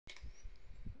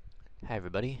Hi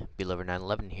everybody,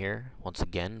 Belover911 here, once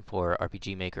again for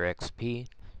RPG Maker XP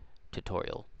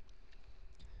tutorial.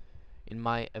 In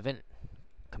my event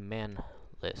command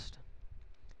list,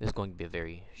 this is going to be a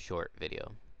very short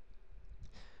video,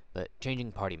 but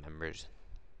changing party members.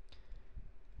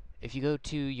 If you go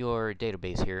to your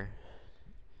database here,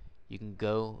 you can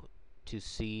go to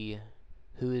see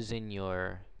who is in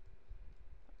your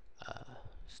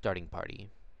starting party.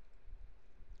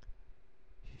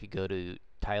 If you go to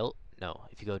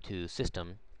if you go to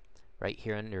System, right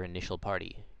here under Initial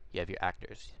Party, you have your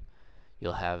actors.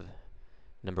 You'll have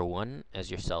number 1 as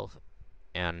yourself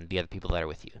and the other people that are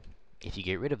with you. If you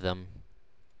get rid of them,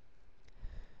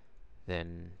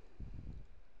 then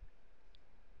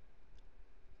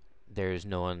there's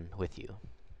no one with you.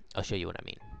 I'll show you what I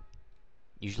mean.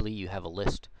 Usually you have a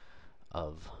list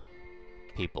of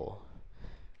people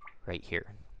right here,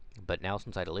 but now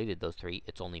since I deleted those 3,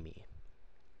 it's only me.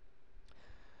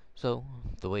 So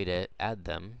the way to add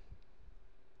them,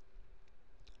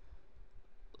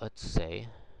 let's say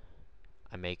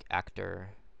I make actor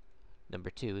number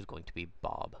 2 is going to be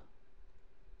Bob.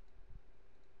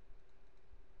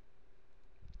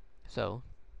 So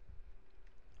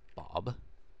Bob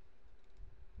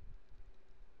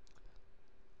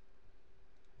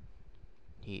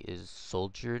he is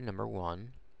soldier number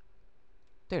 1.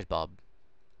 There's Bob.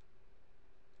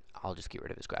 I'll just get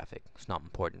rid of his graphic. It's not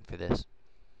important for this.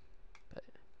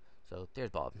 So there's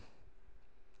Bob.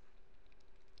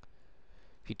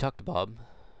 If you talk to Bob,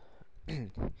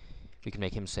 we can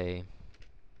make him say,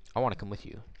 I want to come with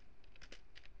you.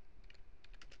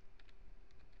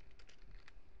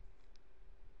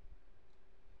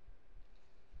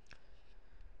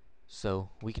 So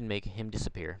we can make him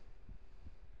disappear.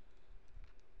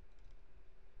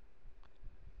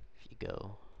 If you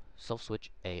go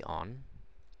self-switch A on,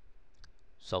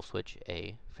 self-switch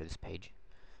A for this page.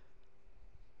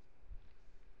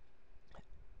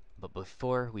 But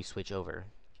before we switch over,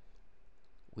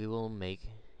 we will make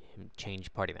him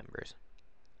change party members.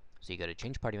 So you go to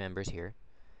change party members here,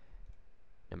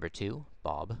 number 2,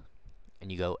 Bob,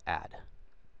 and you go add.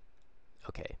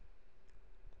 Okay.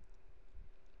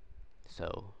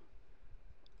 So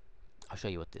I'll show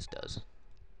you what this does.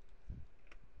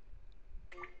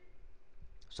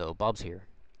 So Bob's here.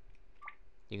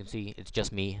 You can see it's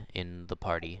just me in the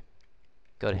party.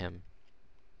 Go to him.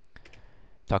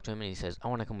 Talk to him and he says, I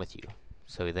want to come with you.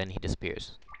 So then he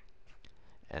disappears.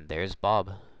 And there's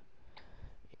Bob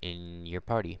in your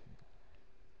party.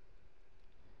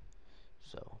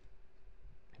 So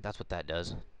that's what that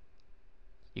does.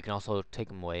 You can also take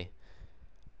him away.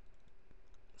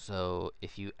 So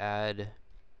if you add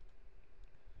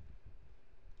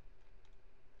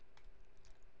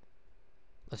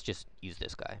let's just use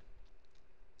this guy.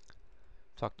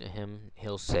 Talk to him,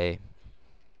 he'll say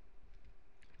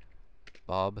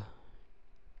Bob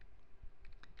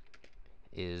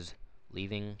is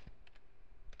leaving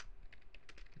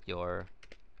your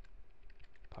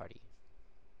party.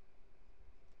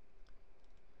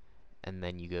 And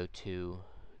then you go to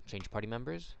change party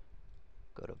members,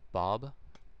 go to Bob,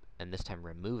 and this time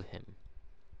remove him.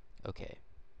 Okay.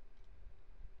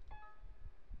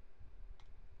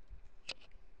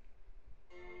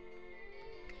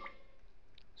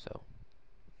 So,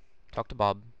 talk to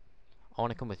Bob. I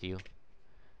want to come with you.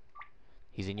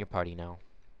 He's in your party now.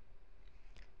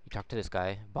 You talk to this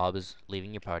guy. Bob is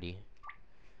leaving your party.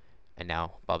 And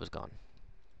now Bob is gone.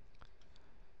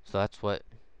 So that's what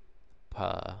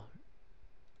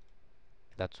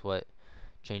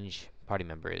change party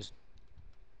member is.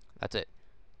 That's it.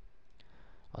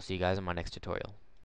 I'll see you guys in my next tutorial.